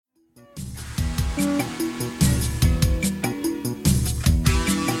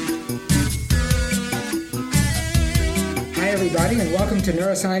everybody, and welcome to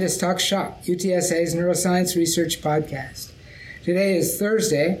Neuroscientists Talk Shop, UTSA's Neuroscience Research Podcast. Today is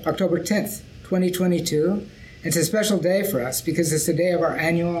Thursday, October 10th, 2022. It's a special day for us because it's the day of our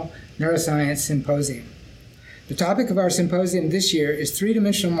annual Neuroscience Symposium. The topic of our symposium this year is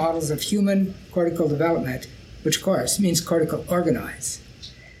three-dimensional models of human cortical development, which, of course, means cortical organoids.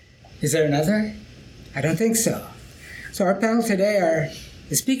 Is there another? I don't think so. So our panel today are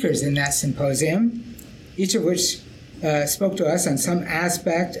the speakers in that symposium, each of which spoke to us on some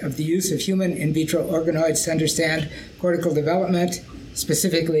aspect of the use of human in vitro organoids to understand cortical development,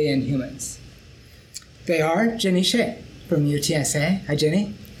 specifically in humans. They are Jenny Shea from UTSA. Hi,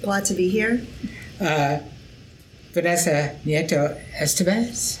 Jenny. Glad to be here. Vanessa Nieto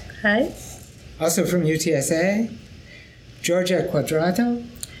Estevez. Hi. Also from UTSA. Georgia Quadrato.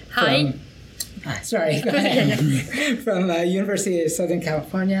 Hi. From University of Southern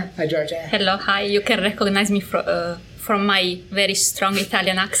California. Hi, Georgia. Hello, hi. You can recognize me from my very strong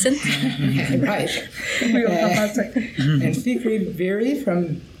Italian accent. Right. And Fikri Viri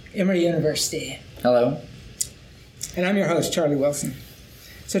from Emory University. Hello. And I'm your host, Charlie Wilson.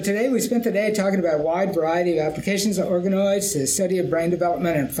 So today we spent the day talking about a wide variety of applications of organoids to the study of brain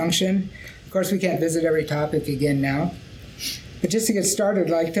development and function. Of course, we can't visit every topic again now. But just to get started, I'd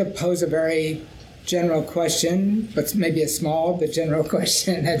like to pose a very general question, but maybe a small but general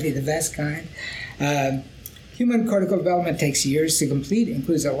question. That'd be the best kind. Human cortical development takes years to complete,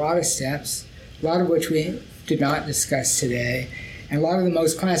 includes a lot of steps, a lot of which we did not discuss today. And a lot of the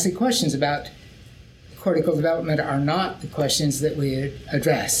most classic questions about cortical development are not the questions that we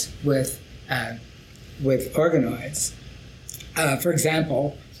address with organoids. For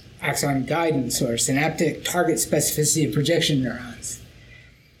example, axon guidance or synaptic target specificity of projection neurons.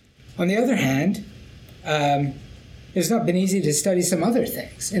 On the other hand, it's not been easy to study some other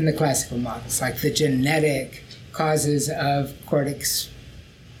things in the classical models, like the genetic causes of cortex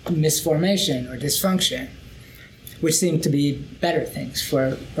misformation or dysfunction, which seem to be better things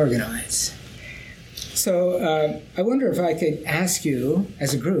for organoids. So I wonder if I could ask you,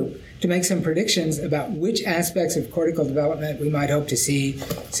 as a group, to make some predictions about which aspects of cortical development we might hope to see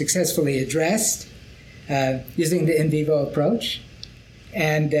successfully addressed using the in vivo approach.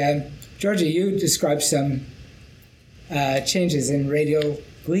 And Georgia, you described some changes in radial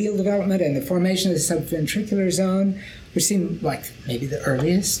glial development and the formation of the subventricular zone, which seem like maybe the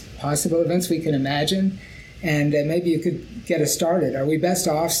earliest possible events we can imagine. And maybe you could get us started. Are we best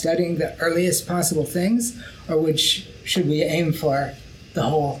off studying the earliest possible things, or should we aim for the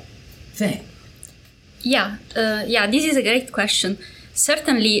whole thing? Yeah, this is a great question.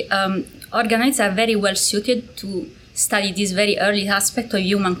 Certainly, organoids are very well suited to study this very early aspect of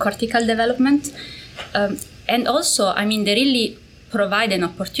human cortical development. And also, they really provide an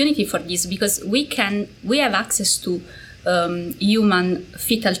opportunity for this because we have access to human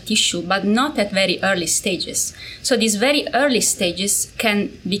fetal tissue, but not at very early stages. So these very early stages can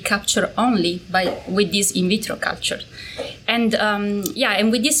be captured only with this in vitro culture. And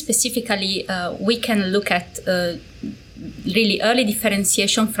and with this specifically, we can look at really early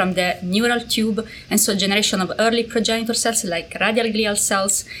differentiation from the neural tube, and so generation of early progenitor cells like radial glial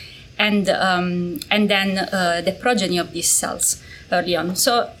cells, and then the progeny of these cells early on.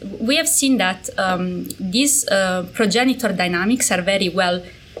 So we have seen that these progenitor dynamics are very well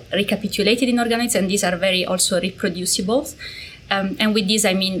recapitulated in organoids, and these are very also reproducible. And with this,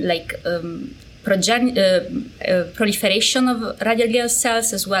 I mean proliferation of radial glial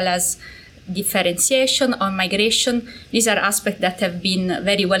cells as well as differentiation or migration. These are aspects that have been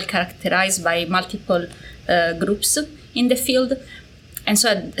very well characterized by multiple groups in the field, and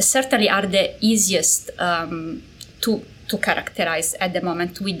so certainly are the easiest to characterize at the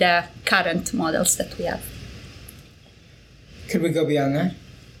moment with the current models that we have. Could we go beyond that?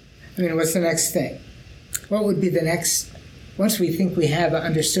 What's the next thing? What would be the next, once we think we have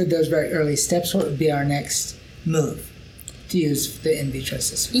understood those very early steps, what would be our next move to use the in vitro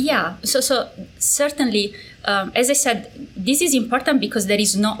system? Yeah, so certainly, as I said, this is important because there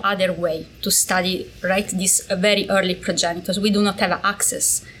is no other way to study, right, these very early progenitors. We do not have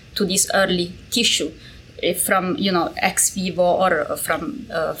access to this early tissue from ex vivo or from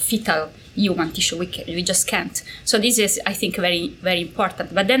fetal human tissue. We just can't. So this is, I think, very, very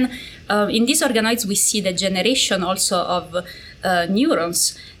important. But then in these organoids, we see the generation also of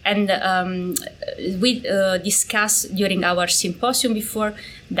neurons. And we discussed during our symposium before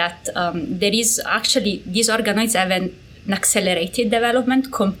that there is actually, these organoids have an accelerated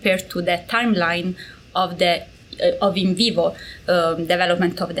development compared to the timeline of the of in vivo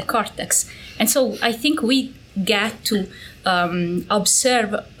development of the cortex. And so I think we get to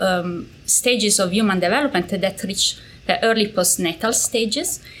observe stages of human development that reach the early postnatal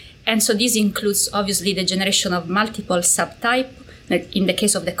stages. And so this includes obviously the generation of multiple subtypes, in the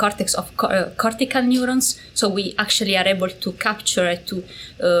case of the cortex of cortical neurons. So we actually are able to capture, to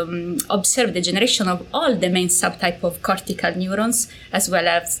observe the generation of all the main subtype of cortical neurons, as well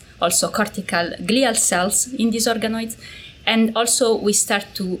as also cortical glial cells in these organoids. And also we start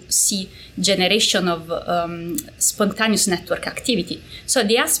to see generation of spontaneous network activity. So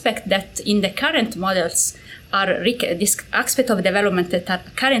the aspect that in the current models this aspect of development that are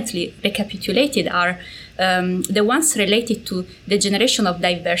currently recapitulated are the ones related to the generation of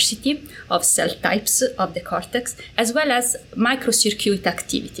diversity of cell types of the cortex, as well as microcircuit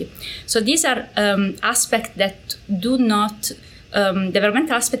activity. So these are aspects that do not,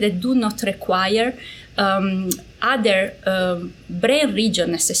 developmental aspects that do not require other brain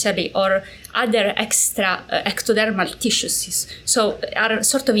region necessarily or other extra ectodermal tissues. So are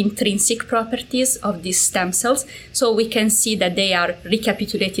sort of intrinsic properties of these stem cells. So we can see that they are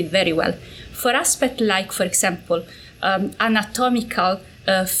recapitulated very well. For aspects like, for example, anatomical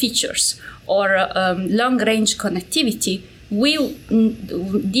features or long-range connectivity,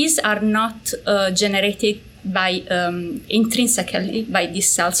 these are not generated by intrinsically by these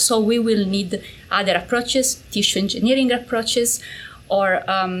cells. So we will need other approaches, tissue engineering approaches, or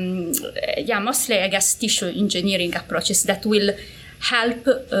mostly I guess tissue engineering approaches that will help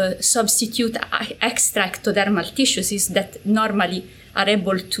substitute extra ectodermal tissues that normally are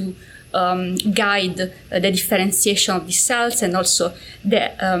able to guide the differentiation of the cells and also the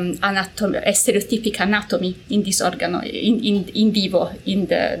stereotypic anatomy in this in vivo in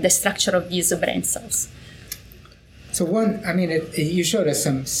the structure of these brain cells. So you showed us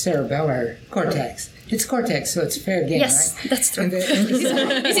some cerebellar cortex. It's cortex, so it's fair game, yes, right? That's true.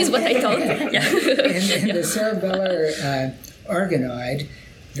 This is what I told. Yeah. In the cerebellar organoid,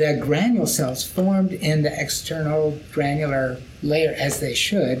 the granule cells formed in the external granular layer as they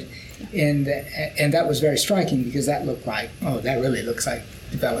should, and that was very striking because that really looks like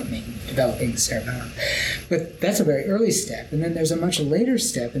developing the cerebellum. But that's a very early step, and then there's a much later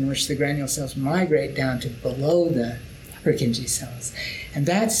step in which the granule cells migrate down to below the Purkinje cells, and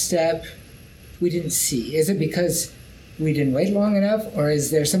that step we didn't see. Is it because we didn't wait long enough, or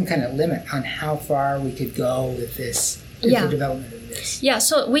is there some kind of limit on how far we could go with this, with the development of this? Yeah,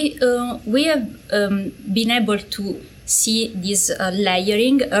 so we have been able to see this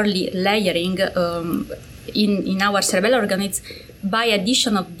early layering in our cerebellar organoids by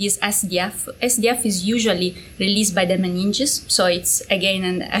addition of this SDF. SDF is usually released by the meninges, so it's again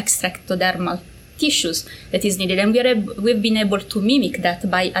an extractodermal tissues that is needed, and we've been able to mimic that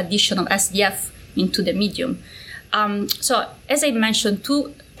by addition of SDF into the medium. So as I mentioned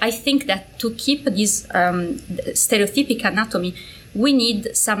too, I think that to keep this stereotypic anatomy, we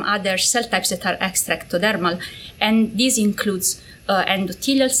need some other cell types that are extractodermal, and this includes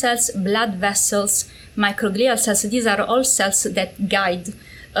endothelial cells, blood vessels, microglial cells. These are all cells that guide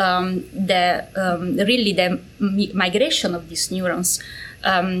the migration of these neurons,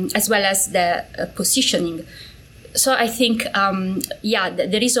 as well as the positioning. So I think,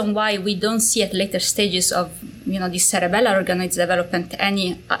 the reason why we don't see at later stages of this cerebellar organoids development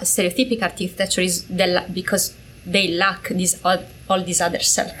any stereotypic architecture is because they lack all these other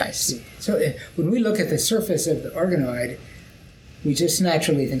cell types. So when we look at the surface of the organoid, we just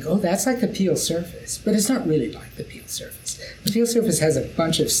naturally think, oh, that's like the peel surface. But it's not really like the peel surface. The peel surface has a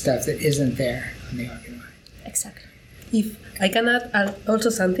bunch of stuff that isn't there on the organoid. Exactly. If I can add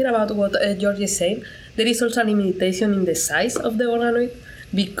also something about what George is saying, there is also a limitation in the size of the organoid,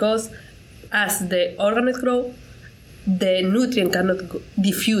 because as the organoid grows, the nutrient cannot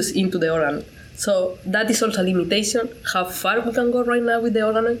diffuse into the organoid. So that is also a limitation, how far we can go right now with the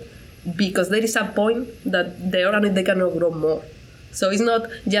organoid, because there is a point that the organoid, they cannot grow more. So it's not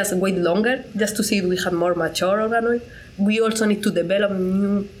just wait longer, just to see if we have more mature organoid. We also need to develop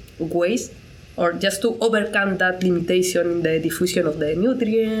new ways, or just to overcome that limitation in the diffusion of the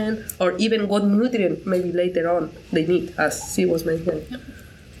nutrient, or even what nutrient maybe later on they need, as she was mentioning.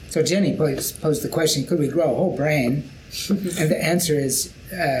 So Jenny posed the question, could we grow a whole brain? And the answer is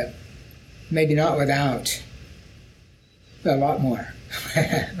maybe not without a lot more.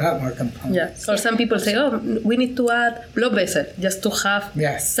 A lot more components. Yeah. Or some people say, we need to add blood vessel just to have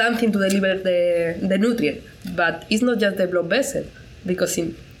something to deliver the nutrient. But it's not just the blood vessel, because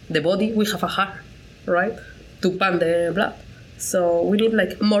in the body we have a heart, right, to pump the blood. So we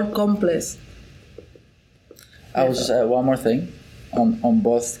need more complex. I was just add one more thing on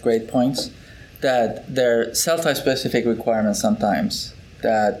both great points, that there are cell type specific requirements sometimes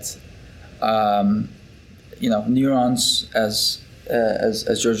that neurons as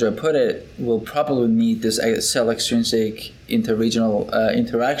as Georgia put it, will probably need this cell extrinsic interregional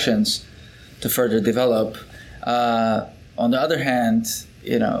interactions to further develop. On the other hand,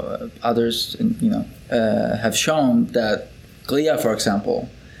 others have shown that glia, for example,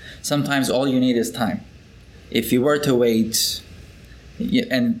 sometimes all you need is time. If you were to wait,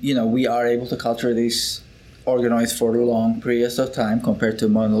 and we are able to culture these organoids for long periods of time compared to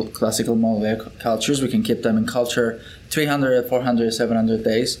classical monolayer cultures, we can keep them in culture 300, 400, 700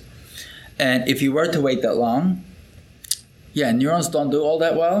 days. And if you were to wait that long, neurons don't do all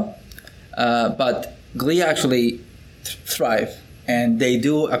that well, but glia actually thrive, and they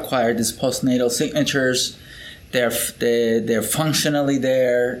do acquire these postnatal signatures. They're functionally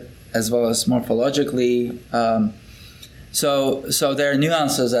there as well as morphologically. So there are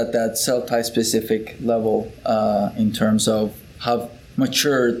nuances at that cell type specific level in terms of how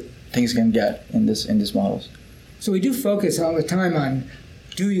mature things can get in these models. So we do focus all the time on,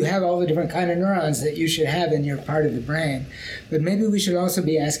 do you have all the different kind of neurons that you should have in your part of the brain? But maybe we should also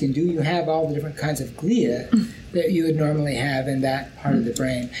be asking, do you have all the different kinds of glia that you would normally have in that part of the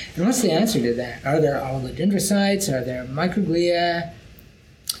brain? And what's the answer to that? Are there oligodendrocytes? Are there microglia?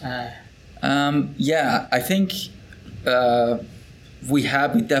 I think we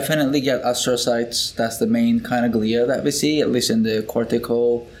definitely get astrocytes. That's the main kind of glia that we see, at least in the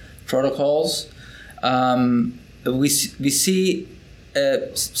cortical protocols. We see a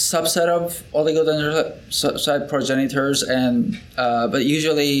subset of oligodendrocyte progenitors, but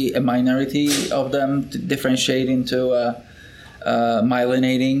usually a minority of them differentiate into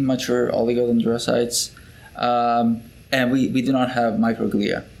myelinating mature oligodendrocytes. And we do not have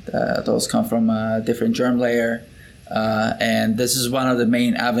microglia. Those come from a different germ layer. And this is one of the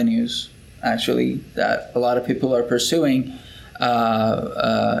main avenues, actually, that a lot of people are pursuing,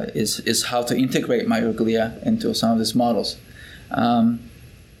 is how to integrate microglia into some of these models.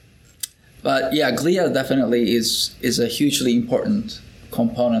 But glia definitely is a hugely important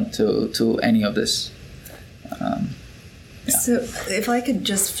component to any of this. So if I could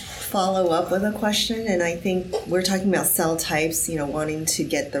just follow up with a question, and I think we're talking about cell types, wanting to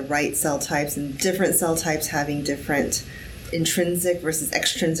get the right cell types, and different cell types having different intrinsic versus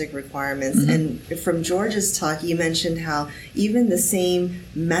extrinsic requirements. Mm-hmm. And from George's talk, you mentioned how even the same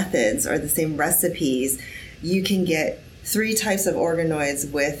methods or the same recipes, you can get 3 types of organoids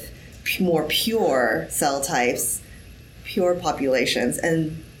with more pure cell types, pure populations,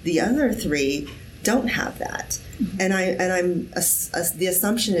 and the other 3 don't have that. Mm-hmm. The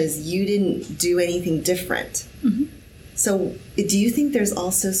assumption is you didn't do anything different. Mm-hmm. So do you think there's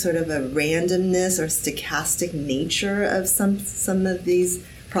also sort of a randomness or stochastic nature of some of these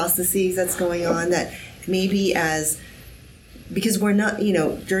processes that's going on, that maybe because we're not,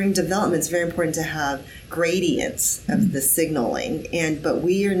 during development, it's very important to have gradients of the signaling, but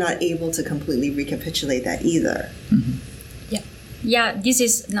we are not able to completely recapitulate that either. Mm-hmm. Yeah, this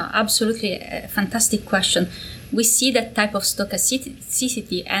is absolutely a fantastic question. We see that type of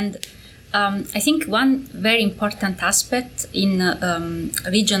stochasticity, and I think one very important aspect in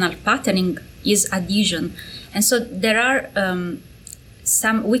regional patterning is adhesion. And so there are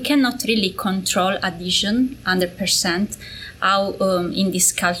we cannot really control adhesion 100%. How in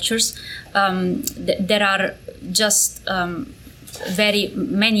these cultures there are just very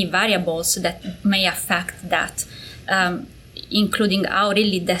many variables that may affect that. Including how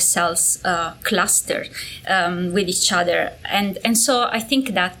really the cells cluster with each other, and so I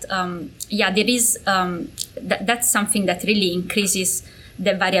think that there is that's something that really increases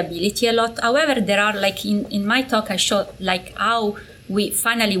the variability a lot. However, there are, like in my talk I showed how we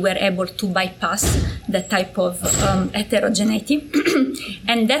finally were able to bypass the type of heterogeneity,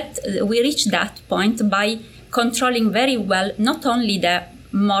 and that we reached that point by controlling very well not only the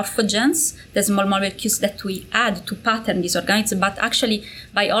morphogens, the small molecules that we add to pattern these organoids, but actually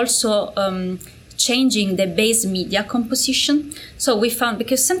by also changing the base media composition. So we found,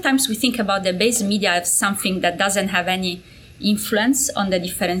 because sometimes we think about the base media as something that doesn't have any influence on the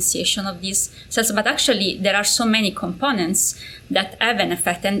differentiation of these cells, but actually there are so many components that have an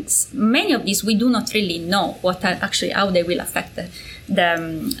effect, and many of these we do not really know how they will affect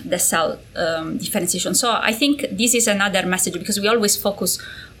the cell differentiation. So I think this is another message, because we always focus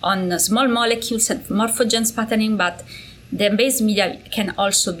on small molecules and morphogens patterning, but the base media can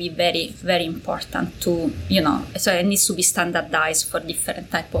also be very, very important to, so it needs to be standardized for different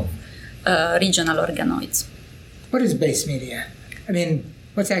type of regional organoids. What is base media? I mean,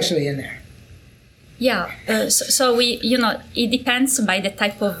 what's actually in there? Yeah, so we, it depends by the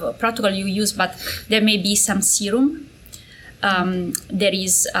type of protocol you use, but there may be some serum. There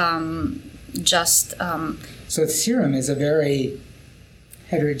is just... So serum is a very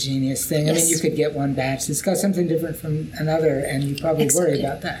heterogeneous thing. I mean, you could get one batch that's got something different from another, and you probably worry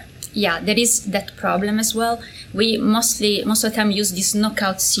about that. Yeah, there is that problem as well. We most of the time use this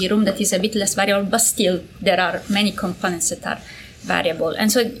knockout serum that is a bit less variable, but still there are many components that are variable. And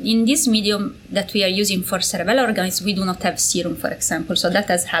so in this medium that we are using for cerebellar organisms, we do not have serum, for example. So that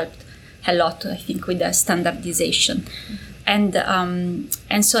has helped a lot, I think, with the standardization. And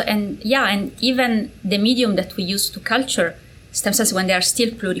even the medium that we use to culture stem cells when they are still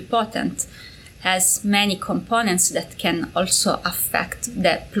pluripotent has many components that can also affect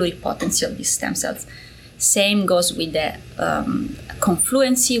the pluripotency of these stem cells. Same goes with the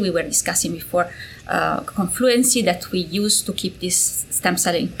confluency we were discussing before. Confluency that we use to keep this stem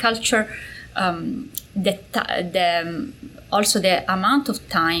cell in culture. Also the amount of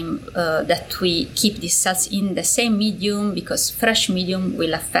time that we keep these cells in the same medium, because fresh medium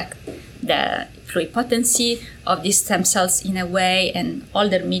will affect the pluripotency of these stem cells in a way, and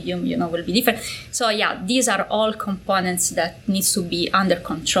older medium, will be different. So these are all components that needs to be under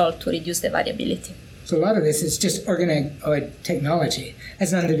control to reduce the variability. So a lot of this is just organoid technology. It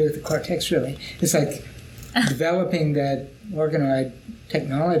has nothing to do with the cortex, really. It's like developing that organoid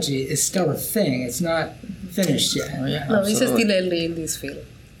technology is still a thing. It's not finished yet. Oh, yeah, no, it's still early in this field.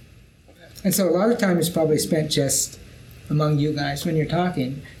 And so a lot of time is probably spent just among you guys when you're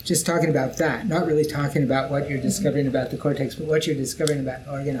talking, just talking about that, not really talking about what you're discovering about the cortex, but what you're discovering about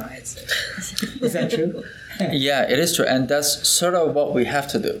organoids. Is that true? Yeah, it is true, and that's sort of what we have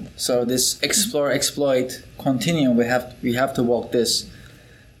to do. So this explore, exploit continuum, we have to walk this,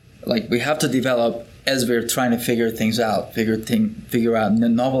 like we have to develop as we're trying to figure things out, figure out the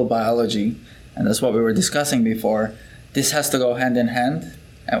novel biology, and that's what we were discussing before. This has to go hand in hand,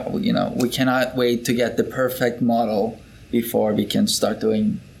 and we cannot wait to get the perfect model before we can start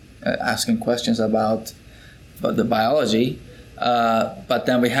doing asking questions about the biology. But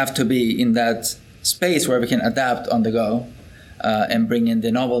then we have to be in that space where we can adapt on the go and bring in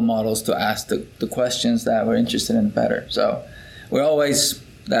the novel models to ask the questions that we're interested in better. So we're always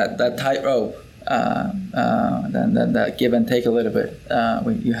that tightrope, that give and take a little bit.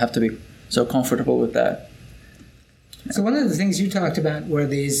 You have to be so comfortable with that. So one of the things you talked about were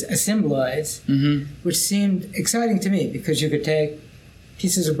these assembloids, which seemed exciting to me because you could take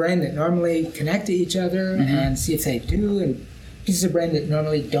pieces of brain that normally connect to each other and see if they do, and pieces of brain that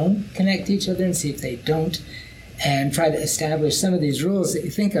normally don't connect to each other and see if they don't, and try to establish some of these rules that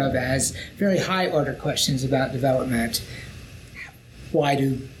you think of as very high-order questions about development. Why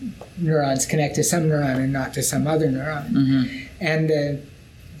do neurons connect to some neuron and not to some other neuron? And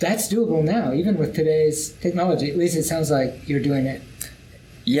that's doable now, even with today's technology. At least it sounds like you're doing it.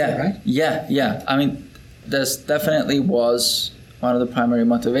 Yeah, right? Yeah. I mean, this definitely was one of the primary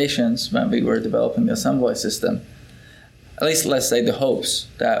motivations when we were developing the assembly system. At least, let's say, the hopes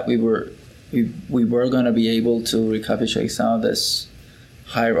that we were going to be able to recapitulate some of this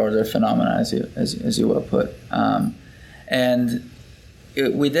higher order phenomena, as you well put, and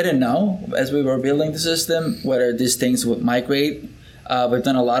we didn't know as we were building the system whether these things would migrate. We've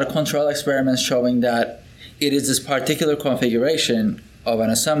done a lot of control experiments showing that it is this particular configuration of an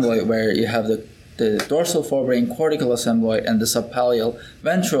assembloid where you have the dorsal forebrain cortical assembloid and the subpallial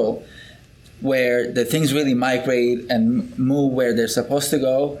ventral, where the things really migrate and move where they're supposed to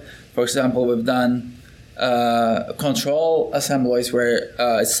go. For example, we've done control assembloids where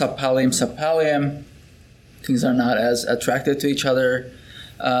it's subpallium. Things are not as attracted to each other,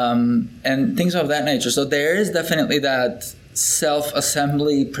 and things of that nature. So there is definitely that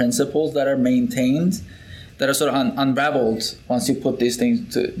self-assembly principles that are maintained, that are sort of unraveled once you put these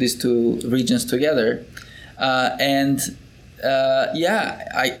two regions together. I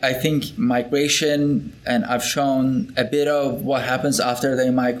think migration, and I've shown a bit of what happens after they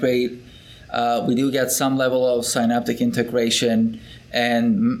migrate. We do get some level of synaptic integration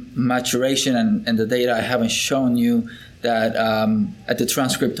and maturation, and the data I haven't shown you that at the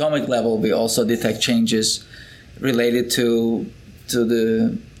transcriptomic level we also detect changes related to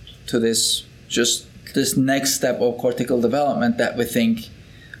this next step of cortical development that we think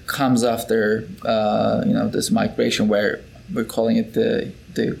comes after this migration, where we're calling it the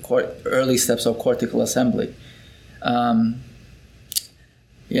early steps of cortical assembly.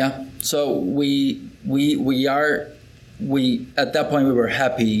 So we at that point we were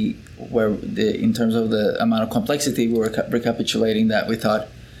happy in terms of the amount of complexity we were recapitulating, that we thought,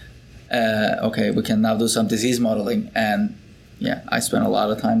 okay, we can now do some disease modeling, and I spent a lot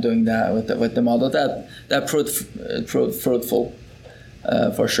of time doing that with the model. That proved fruitful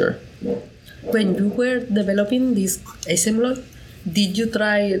for sure. When you were developing this assembly, did you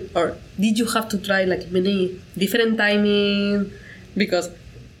have to try like many different timing? Because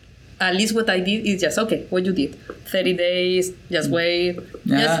at least what I did is just, okay, what you did. 30 days, just wait,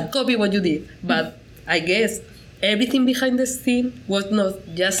 Yeah. just copy what you did. But I guess everything behind the scene was not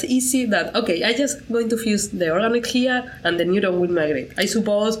just easy that, okay, I just going to fuse the organoid here and the neuron will migrate. I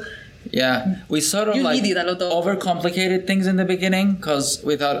suppose. Yeah, we sort of You like needed a lot of- overcomplicated things in the beginning because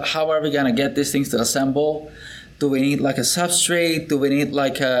we thought, how are we gonna get these things to assemble? Do we need like a substrate? Do we need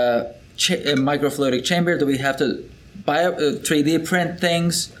like a microfluidic chamber? Do we have to buy 3D print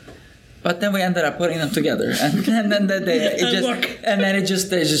things? But then we ended up putting them together, and then they just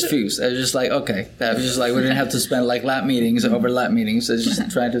fused. It was just like, okay, that was just like we didn't have to spend like lab meetings over lab meetings. It's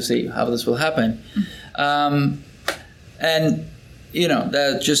just trying to see how this will happen, and you know,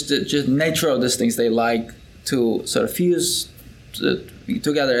 that just nature of these things, they like to sort of fuse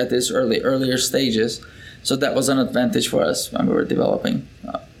together at these earlier stages. So that was an advantage for us when we were developing,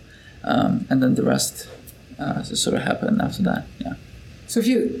 and then the rest sort of happened after that. Yeah. So if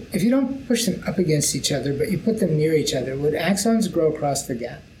you don't push them up against each other, but you put them near each other, would axons grow across the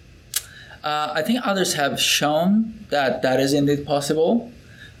gap? I think others have shown that that is indeed possible.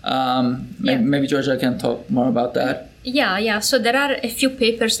 Maybe Georgia can talk more about that. Yeah. So there are a few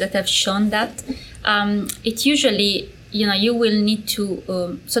papers that have shown that. It usually, you will need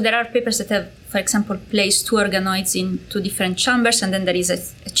to. So there are papers that have, for example, placed two organoids in two different chambers, and then there is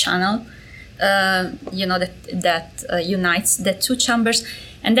a channel, that unites the two chambers,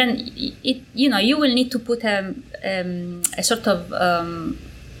 and then you will need to put a sort of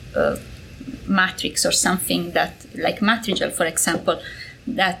matrix or something that, like matrigel, for example,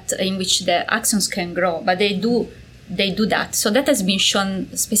 that in which the axons can grow, but they do that. So that has been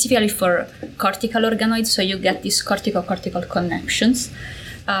shown specifically for cortical organoids, so you get these cortical connections.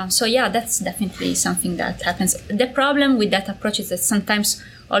 So yeah, that's definitely something that happens. The problem with that approach is that sometimes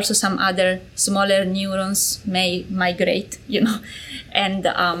also some other smaller neurons may migrate, and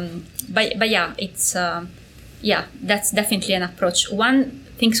but yeah, it's that's definitely an approach. One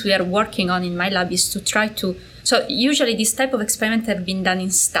things we are working on in my lab is to try to. So usually this type of experiment have been done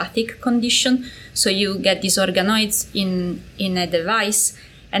in static condition. So you get these organoids in a device,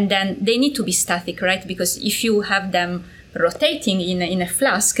 and then they need to be static, right? Because if you have them rotating in a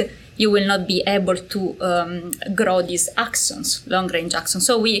flask, you will not be able to grow these axons, long-range axons.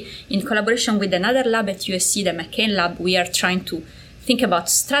 So we, in collaboration with another lab at USC, the McCain lab, we are trying to think about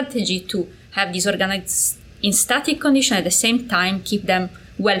strategy to have these organoids in static condition at the same time, keep them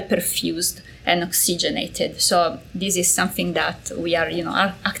well perfused and oxygenated. So this is something that we are,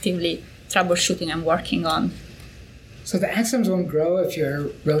 are actively troubleshooting and working on. So the axons won't grow if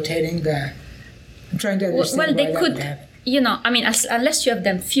you're rotating the. I'm trying to understand. Well, they why could, that would happen. Unless you have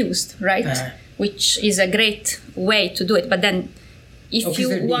them fused, right? Which is a great way to do it. But then, if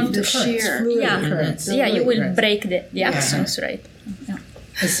you want to shear, you will break the axons, right? Yeah.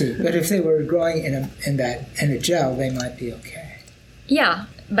 I see. But if they were growing in a gel, they might be okay. Yeah,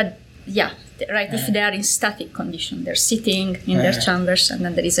 but right. If they are in static condition, they're sitting in their chambers, and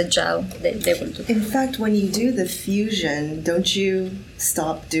then there is a gel. They will do. In fact, when you do the fusion, don't you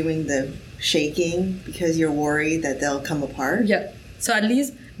stop doing the shaking because you're worried that they'll come apart? Yeah. So at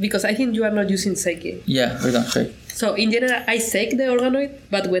least, because I think you are not using shaking. Yeah, we don't shake. So in general, I shake the organoid,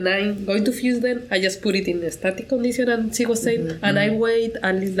 but when I'm going to fuse them, I just put it in a static condition and see what's safe, and I wait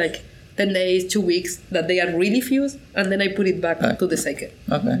at least like 10 days, 2 weeks that they are really fused, and then I put it back to the cycle.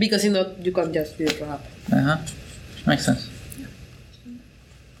 Okay. Because you can't just fuse it up. Makes sense.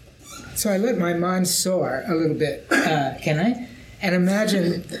 So I let my mind soar a little bit, can I? And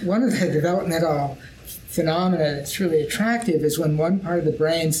imagine one of the developmental phenomena that's really attractive is when one part of the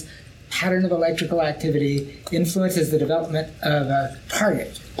brain's pattern of electrical activity influences the development of a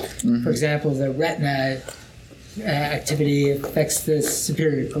target. Mm-hmm. For example, the retina activity affects the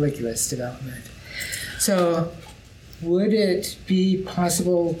superior colliculus development. So would it be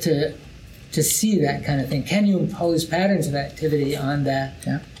possible to see that kind of thing? Can you impose patterns of activity on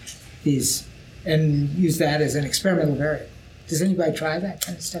these and use that as an experimental variable? Does anybody try that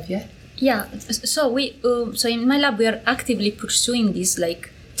kind of stuff yet? Yeah, so so in my lab we are actively pursuing this,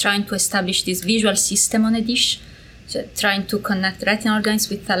 like trying to establish this visual system on a dish, so trying to connect retinal organoids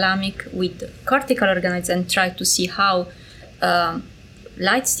with thalamic, with cortical organoids, and try to see how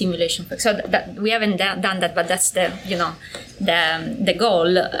light stimulation. So that we haven't done that, but that's the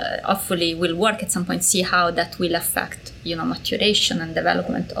goal. Hopefully, will work at some point. See how that will affect maturation and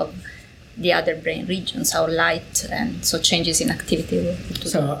development of the other brain regions, how light and so changes in activity will do.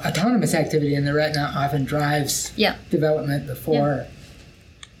 So autonomous activity in the retina often drives development before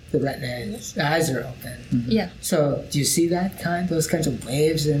the retina's eyes are open. Mm-hmm. Yeah. So do you see those kinds of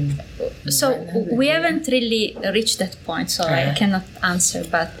waves in So we haven't really reached that point, so I cannot answer,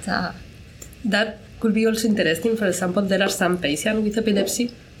 but... That could be also interesting. For example, there are some patients with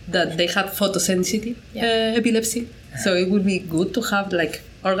epilepsy that they have photosensitive epilepsy. So it would be good to have like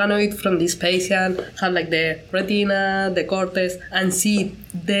organoid from this patient, have like the retina, the cortex, and see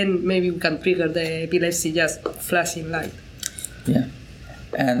then maybe we can trigger the epilepsy just flashing light. Yeah.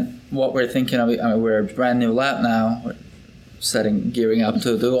 And what we're thinking of, we're a brand new lab now, we're gearing up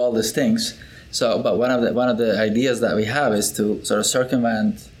to do all these things. So, but one of the ideas that we have is to sort of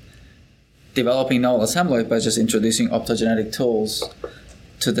circumvent developing novel assembloid by just introducing optogenetic tools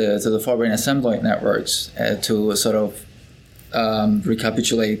to the forebrain assembloid networks to sort of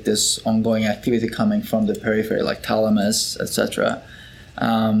recapitulate this ongoing activity coming from the periphery, like thalamus, etc.,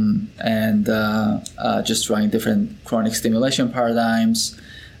 and just trying different chronic stimulation paradigms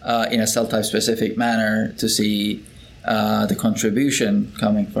in a cell type specific manner to see the contribution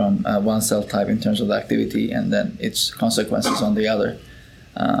coming from one cell type in terms of the activity and then its consequences on the other.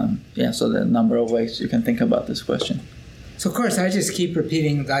 So there are a number of ways you can think about this question. So of course I just keep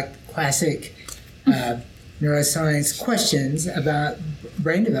repeating like classic neuroscience questions about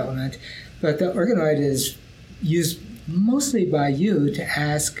brain development, but the organoid is used mostly by you to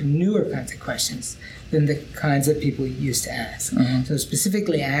ask newer kinds of questions than the kinds that people used to ask. Mm-hmm. So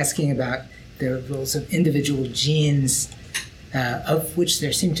specifically asking about the roles of individual genes, of which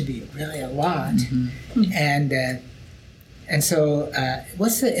there seem to be really a lot, mm-hmm. And so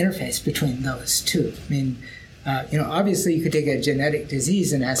what's the interface between those two? I mean, obviously you could take a genetic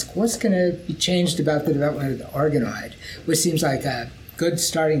disease and ask what's going to be changed about the development of the organoid, which seems like a good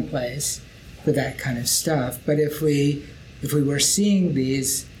starting place for that kind of stuff. But if we were seeing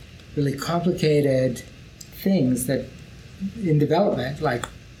these really complicated things that in development, like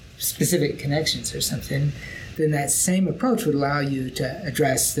specific connections or something, then that same approach would allow you to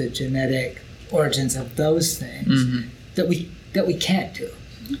address the genetic origins of those things mm-hmm. that we can't do.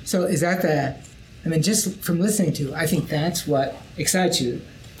 So is that just from listening to you, I think that's what excites you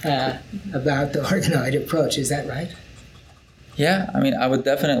about the organoid approach. Is that right? Yeah, I would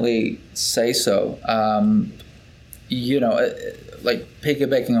definitely say so. Like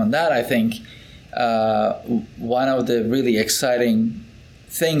piggybacking on that, I think one of the really exciting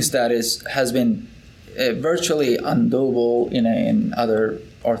things that has been virtually undoable in other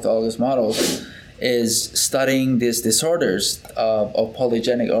orthologous models is studying these disorders of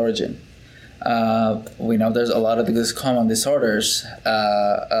polygenic origin. We know there's a lot of these common disorders,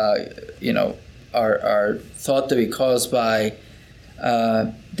 are thought to be caused by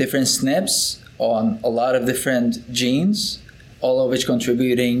different SNPs on a lot of different genes, all of which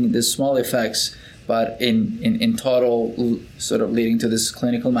contributing these small effects, but in total sort of leading to these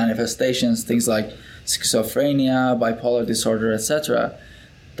clinical manifestations, things like schizophrenia, bipolar disorder, etc.,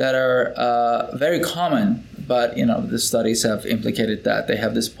 that are very common, but the studies have implicated that they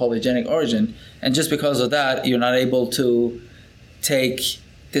have this polygenic origin, and just because of that, you're not able to take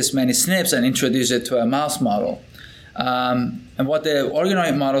this many SNPs and introduce it to a mouse model. And what the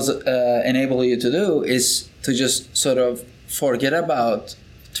organoid models enable you to do is to just sort of forget about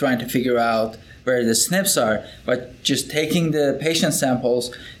trying to figure out where the SNPs are, but just taking the patient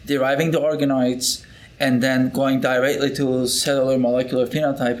samples, deriving the organoids, and then going directly to cellular molecular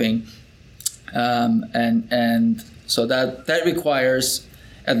phenotyping. And so that requires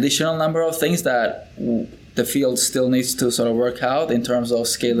additional number of things that the field still needs to sort of work out in terms of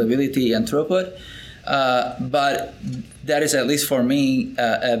scalability and throughput. But that is, at least for me,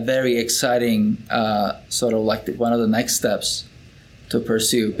 a very exciting sort of like one of the next steps to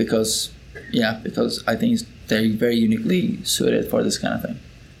pursue because I think they're very uniquely suited for this kind of thing.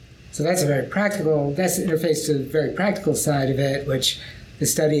 So that's the interface to the very practical side of it, which the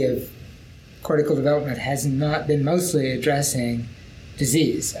study of cortical development has not been mostly addressing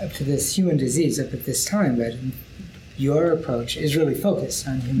disease up to this human disease up at this time, but your approach is really focused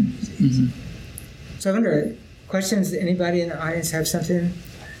on human disease. Mm-hmm. So I wonder, questions, anybody in the audience have something?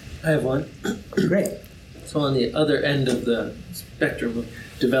 I have one. Great. So on the other end of the spectrum of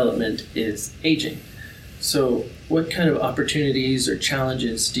development is aging. So what kind of opportunities or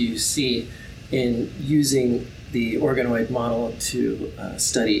challenges do you see in using the organoid model to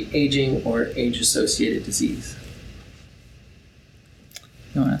study aging or age-associated disease?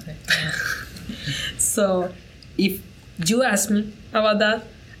 You want to say? So if you ask me about that,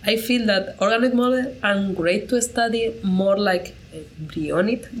 I feel that organoid models are great to study more like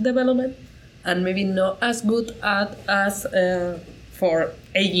embryonic development and maybe not as good as for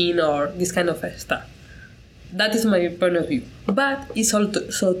aging or this kind of stuff. That is my point of view. But it's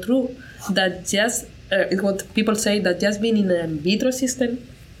also true that just what people say that just being in an in vitro system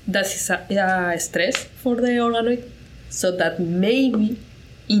that is a stress for the organoid, so that maybe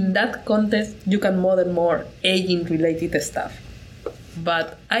in that context you can model more aging-related stuff.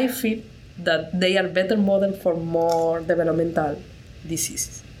 But I feel that they are better model for more developmental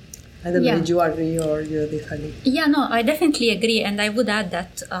diseases. I don't know if you agree or you disagree. Yeah, no, I definitely agree. And I would add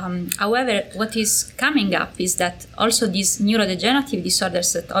that, however, what is coming up is that also these neurodegenerative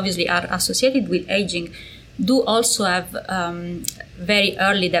disorders that obviously are associated with aging do also have very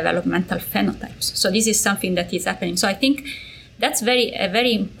early developmental phenotypes. So this is something that is happening. So I think that's a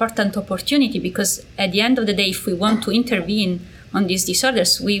very important opportunity, because at the end of the day, if we want to intervene on these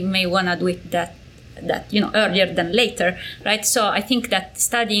disorders, we may want to do it that earlier than later, right? So I think that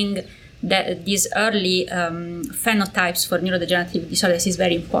studying these early phenotypes for neurodegenerative disorders is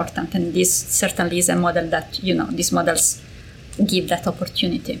very important, and this certainly is a model that these models give that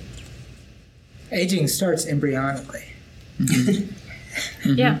opportunity. Aging starts embryonically.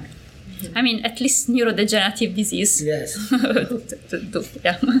 Mm-hmm. Yeah, I mean, at least neurodegenerative disease. Yes.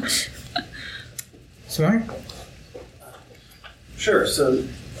 Yeah. Smart. Sure. So.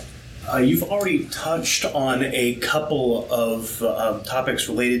 You've already touched on a couple of topics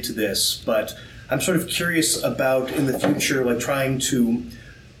related to this, but I'm sort of curious about in the future, like trying to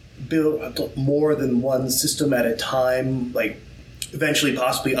build more than one system at a time, like eventually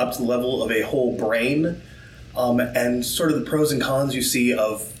possibly up to the level of a whole brain, and sort of the pros and cons you see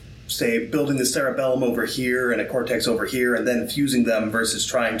of, say, building the cerebellum over here and a cortex over here and then fusing them versus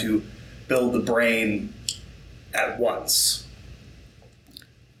trying to build the brain at once.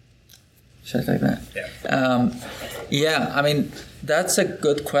 Should I take that? Yeah. I mean, that's a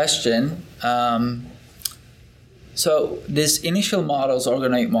good question. So these initial models,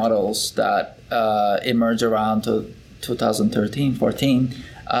 organoid models that emerged around 2013, 14,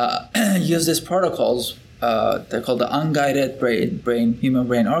 use these protocols. They're called the unguided human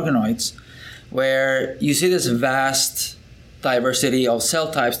brain organoids, where you see this vast diversity of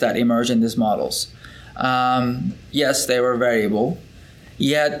cell types that emerge in these models. Yes, they were variable,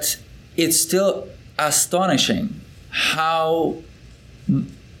 yet it's still astonishing how much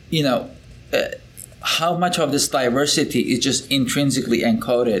of this diversity is just intrinsically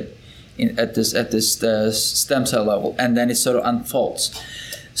encoded at this stem cell level, and then it sort of unfolds.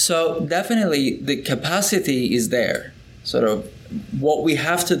 So definitely the capacity is there. Sort of what we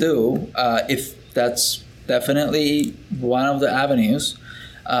have to do, if that's definitely one of the avenues,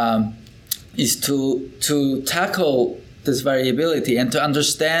 is to tackle this variability and to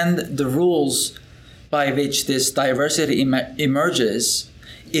understand the rules by which this diversity emerges.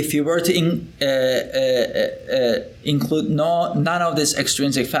 If you were to include none of these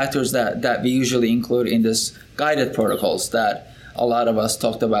extrinsic factors that we usually include in this guided protocols that a lot of us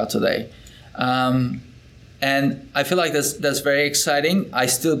talked about today. And I feel like that's very exciting. I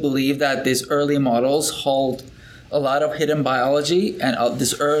still believe that these early models hold a lot of hidden biology, and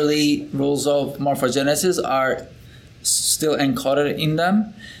these early rules of morphogenesis are still encoded in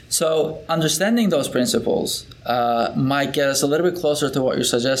them. So understanding those principles might get us a little bit closer to what you're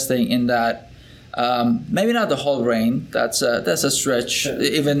suggesting, in that maybe not the whole brain. That's a stretch,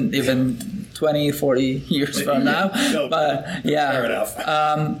 even 20, 40 years from now. No, but yeah, fair enough.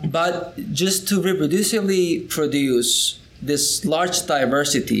 But just to reproducibly produce this large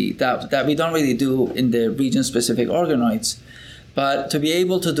diversity that we don't really do in the region-specific organoids, but to be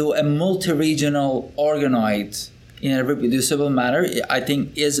able to do a multi-regional organoid in a reproducible manner, I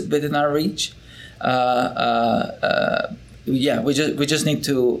think is within our reach. We just need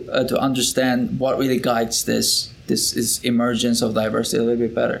to understand what really guides this emergence of diversity a little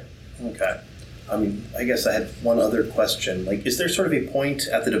bit better. Okay. I guess I had one other question. Like, is there sort of a point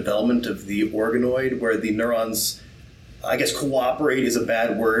at the development of the organoid where the neurons, I guess cooperate is a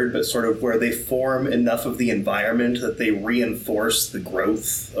bad word, but sort of where they form enough of the environment that they reinforce the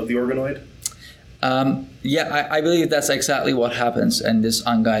growth of the organoid? I believe that's exactly what happens in these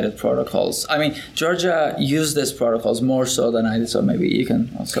unguided protocols. I mean, Georgia used these protocols more so than I did, so maybe you can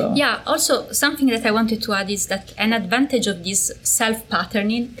also... Yeah, also something that I wanted to add is that an advantage of these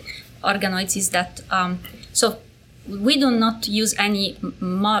self-patterning organoids is that, so we do not use any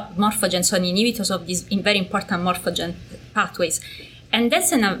morphogens or inhibitors of these very important morphogen pathways. And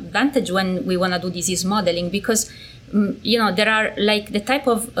that's an advantage when we want to do disease modeling, because there are like the type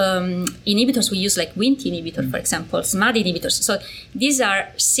of inhibitors we use, like Wnt inhibitor, for example, SMAD inhibitors. So these are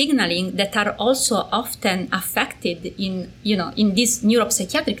signaling that are also often affected in these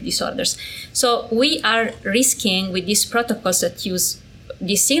neuropsychiatric disorders. So we are risking with these protocols that use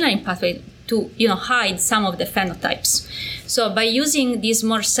this signaling pathway to hide some of the phenotypes. So by using these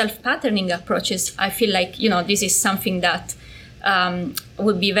more self-patterning approaches, I feel like this is something that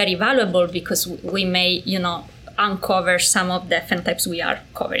would be very valuable because we may, uncover some of the phenotypes we are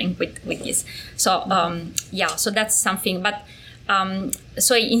covering with this. So so that's something. But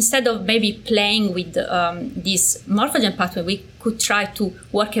so instead of maybe playing with this morphogen pathway, we could try to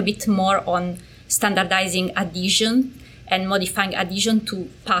work a bit more on standardizing adhesion and modifying adhesion to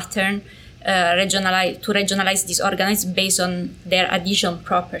pattern, regionalize these organoids based on their adhesion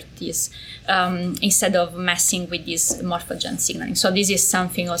properties, instead of messing with this morphogen signaling. So this is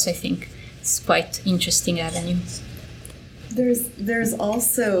something also I think is quite interesting avenue. There's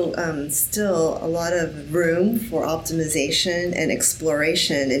also still a lot of room for optimization and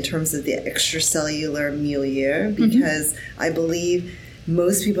exploration in terms of the extracellular milieu, because I believe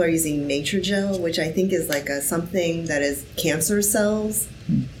most people are using Matrigel, which I think is like something that is cancer cells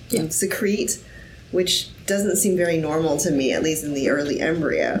secrete, which doesn't seem very normal to me, at least in the early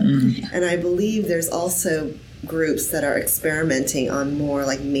embryo. And I believe there's also groups that are experimenting on more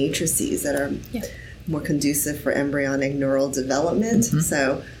like matrices that are more conducive for embryonic neural development.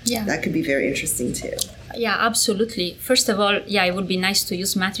 So that could be very interesting too. Yeah, absolutely. First of all, it would be nice to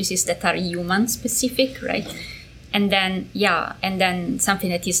use matrices that are human specific, right? And then something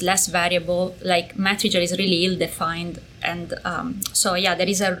that is less variable, like Matrigel is really ill-defined. And so there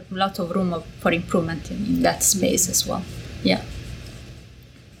is a lot of room for improvement in that space as well. Yeah.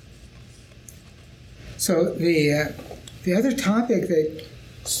 So the other topic that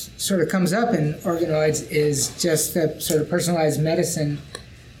sort of comes up in organoids is just the sort of personalized medicine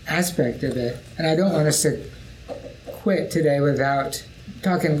aspect of it. And I don't want us to quit today without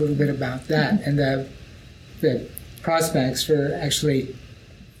talking a little bit about that and the prospects for actually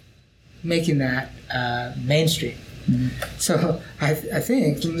making that mainstream. So I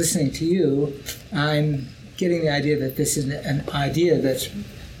think from listening to you, I'm getting the idea that this is an idea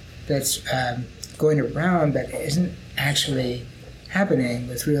that's going around but isn't actually happening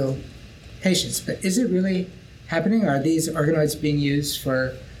with real patients. But is it really happening? Are these organoids being used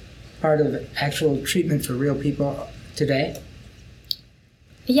for part of actual treatment for real people today?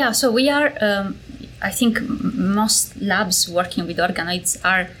 Yeah, so we are, I think most labs working with organoids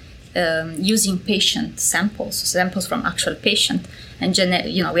are using patient samples from actual patient, and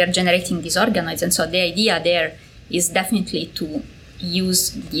we are generating these organoids. And so the idea there is definitely to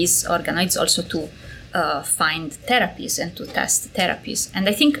use these organoids also to find therapies and to test therapies. And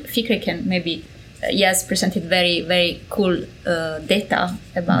I think Fikri can maybe, has presented very, very cool data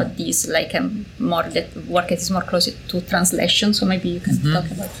about this, like more that work that is more close to translation. So maybe you can talk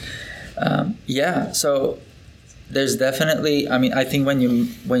about it. So there's definitely, I think when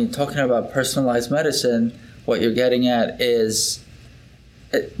you're talking about personalized medicine, what you're getting at is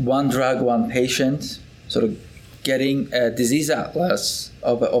one drug, one patient, sort of getting a disease atlas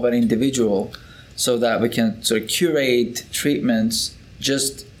of an individual, so that we can sort of curate treatments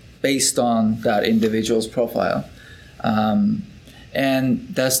just based on that individual's profile. And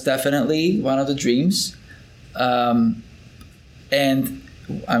that's definitely one of the dreams.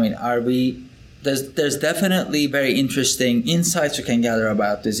 There's definitely very interesting insights we can gather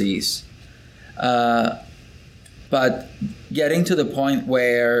about disease. But getting to the point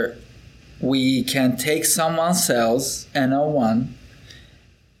where we can take someone's cells, N01,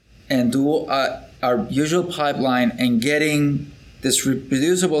 and do our usual pipeline and getting this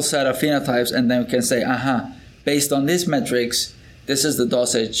reproducible set of phenotypes, and then we can say, based on these metrics, this is the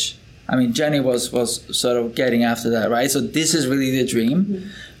dosage. Jenny was sort of getting after that, right? So this is really the dream.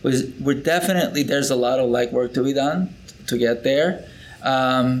 We're definitely, there's a lot of work to be done to get there.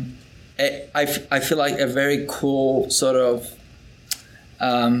 I feel like a very cool sort of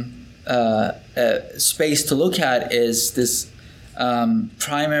space to look at is this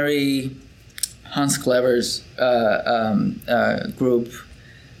primary. Hans Clever's group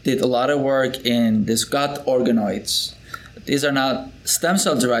did a lot of work in this gut organoids. These are not stem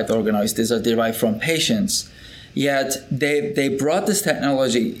cell derived organoids, these are derived from patients. Yet they brought this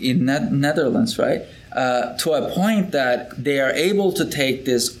technology in Netherlands, right, to a point that they are able to take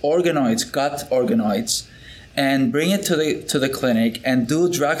these organoids, gut organoids, and bring it to the clinic and do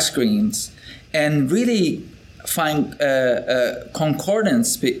drug screens and really find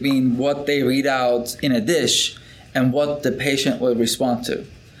concordance between what they read out in a dish and what the patient will respond to.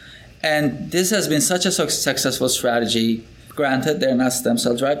 And this has been such a successful strategy. Granted, they're not stem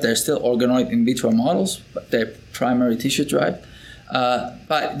cell derived, they're still organoid in vitro models, but they're primary tissue derived.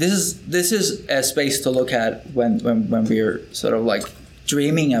 But this is a space to look at when we're sort of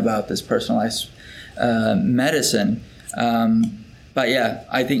dreaming about this personalized medicine. But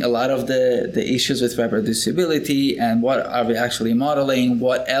I think a lot of the issues with reproducibility and what are we actually modeling,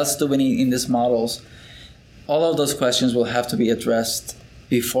 what else do we need in these models, all of those questions will have to be addressed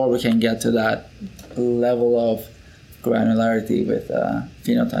before we can get to that level of granularity with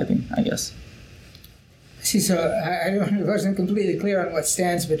phenotyping, I guess. See, so I wasn't completely clear on what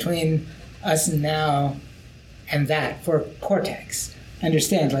stands between us now and that for cortex. I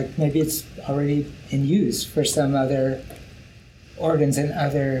understand, like maybe it's already in use for some other organs and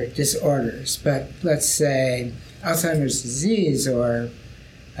other disorders, but let's say Alzheimer's disease or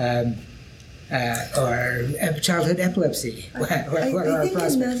childhood epilepsy. What are our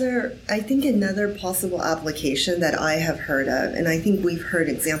prospects? I think another possible application that I have heard of, and I think we've heard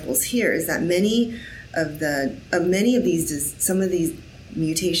examples here, is that some of these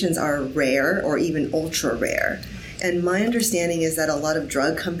mutations are rare or even ultra rare. And my understanding is that a lot of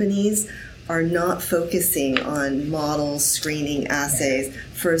drug companies are not focusing on models, screening assays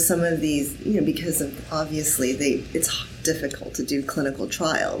for some of these, because of obviously it's difficult to do clinical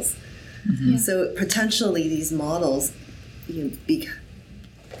trials. Mm-hmm. So potentially these models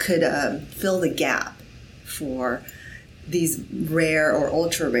could fill the gap for these rare or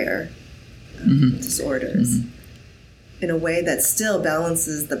ultra rare disorders. Mm-hmm. In a way that still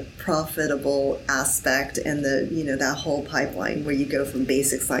balances the profitable aspect and that whole pipeline where you go from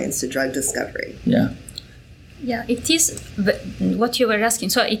basic science to drug discovery. Yeah. Yeah, it is what you were asking.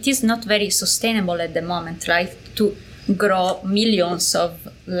 So it is not very sustainable at the moment, right? To grow millions of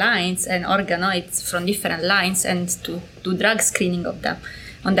lines and organoids from different lines and to do drug screening of them.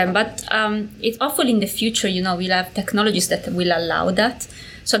 But it's hopefully in the future, we'll have technologies that will allow that.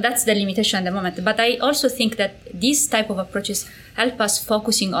 So that's the limitation at the moment. But I also think that these type of approaches help us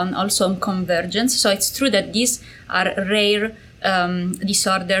focusing on convergence. So it's true that these are rare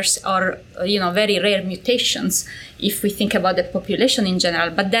disorders or, very rare mutations if we think about the population in general.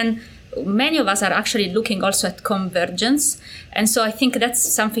 But then many of us are actually looking also at convergence. And so I think that's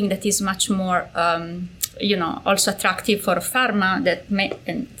something that is much more, also attractive for pharma it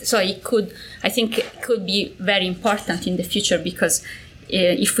could be very important in the future because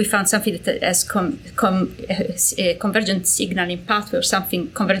if we found something that has convergent signaling pathway or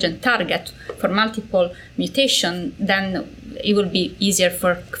something convergent target for multiple mutation, then it will be easier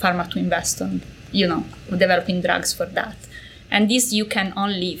for pharma to invest on, developing drugs for that. And this you can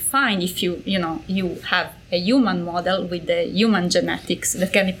only find if you have a human model with the human genetics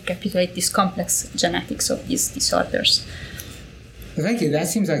that can encapsulate this complex genetics of these disorders. Well, thank you. That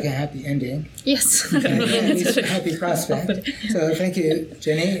seems like a happy ending. Yes. And at least a happy prospect. So thank you,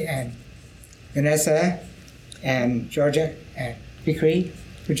 Jenny and Vanessa and Georgia and Vikri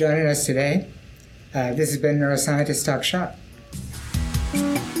for joining us today. This has been Neuroscientist Talk Shop.